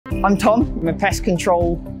I'm Tom. I'm a pest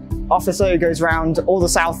control officer who goes around all the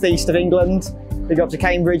southeast of England. We go up to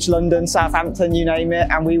Cambridge, London, Southampton, you name it,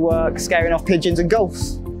 and we work scaring off pigeons and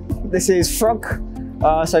gulls. This is Frog.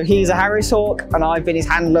 So he's a Harris hawk, and I've been his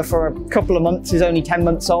handler for a couple of months. He's only 10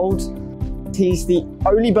 months old. He's the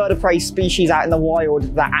only bird of prey species out in the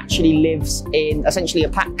wild that actually lives in essentially a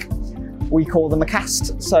pack. We call them a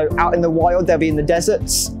caste. So out in the wild, they'll be in the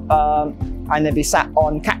deserts, and they'll be sat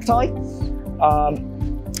on cacti.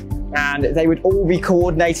 And they would all be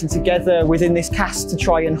coordinated together within this caste to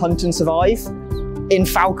try and hunt and survive. In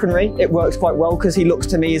falconry, it works quite well because he looks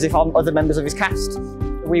to me as if I'm other members of his caste.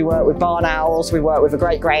 We work with barn owls, we work with a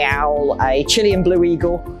great grey owl, a Chilean blue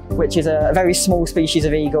eagle, which is a very small species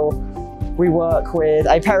of eagle. We work with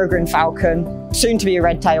a peregrine falcon, soon to be a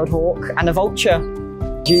red-tailed hawk, and a vulture.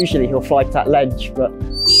 Usually he'll fly to that ledge, but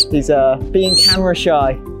he's being camera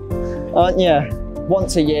shy, aren't you?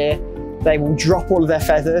 Once a year, they will drop all of their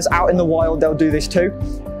feathers. Out in the wild, they'll do this too.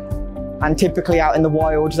 And typically out in the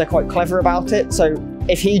wild, they're quite clever about it. So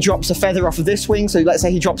if he drops a feather off of this wing, so let's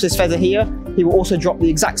say he drops his feather here, he will also drop the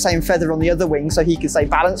exact same feather on the other wing so he can stay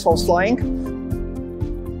balanced whilst flying.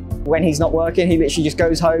 When he's not working, he literally just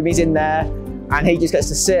goes home, he's in there, and he just gets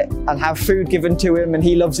to sit and have food given to him, and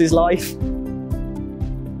he loves his life.